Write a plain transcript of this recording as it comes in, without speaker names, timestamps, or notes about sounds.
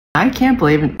I can't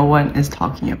believe no one is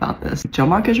talking about this. Job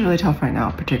market is really tough right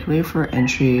now, particularly for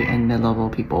entry and mid-level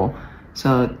people.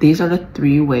 So these are the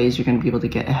 3 ways you're going to be able to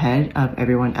get ahead of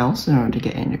everyone else in order to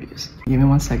get interviews. Give me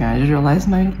 1 second, I just realized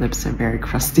my lips are very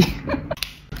crusty.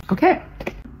 Okay,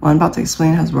 what I'm about to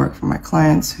explain has worked for my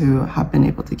clients who have been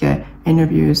able to get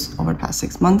interviews over the past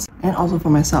 6 months, and also for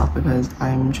myself because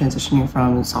I'm transitioning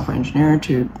from software engineer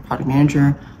to product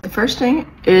manager. The first thing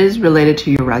is related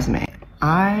to your resume.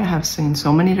 I have seen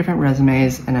so many different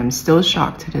resumes and I'm still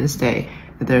shocked to this day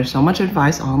that there's so much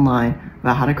advice online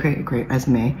about how to create a great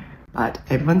resume, but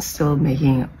everyone's still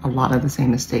making a lot of the same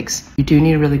mistakes. You do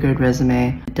need a really good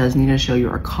resume. It does need to show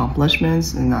your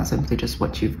accomplishments and not simply just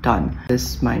what you've done.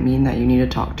 This might mean that you need to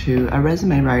talk to a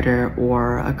resume writer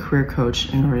or a career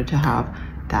coach in order to have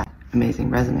that amazing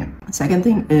resume. The second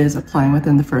thing is applying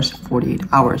within the first 48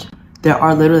 hours. There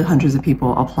are literally hundreds of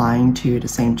people applying to the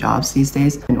same jobs these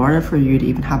days. In order for you to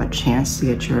even have a chance to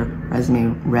get your resume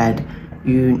read,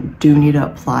 you do need to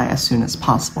apply as soon as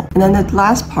possible. And then the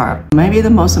last part, maybe the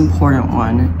most important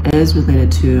one, is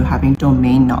related to having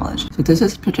domain knowledge. So this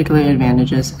is particularly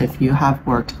advantageous if you have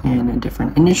worked in a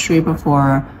different industry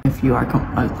before. If you are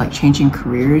like changing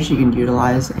careers, you can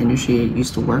utilize the industry you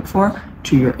used to work for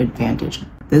to your advantage.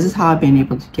 This is how I've been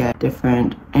able to get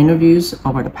different interviews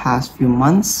over the past few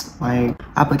months. My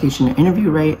application to interview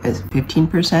rate is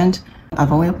 15%.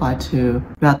 I've only applied to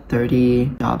about 30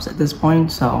 jobs at this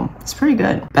point, so it's pretty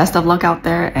good. Best of luck out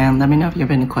there, and let me know if you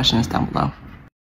have any questions down below.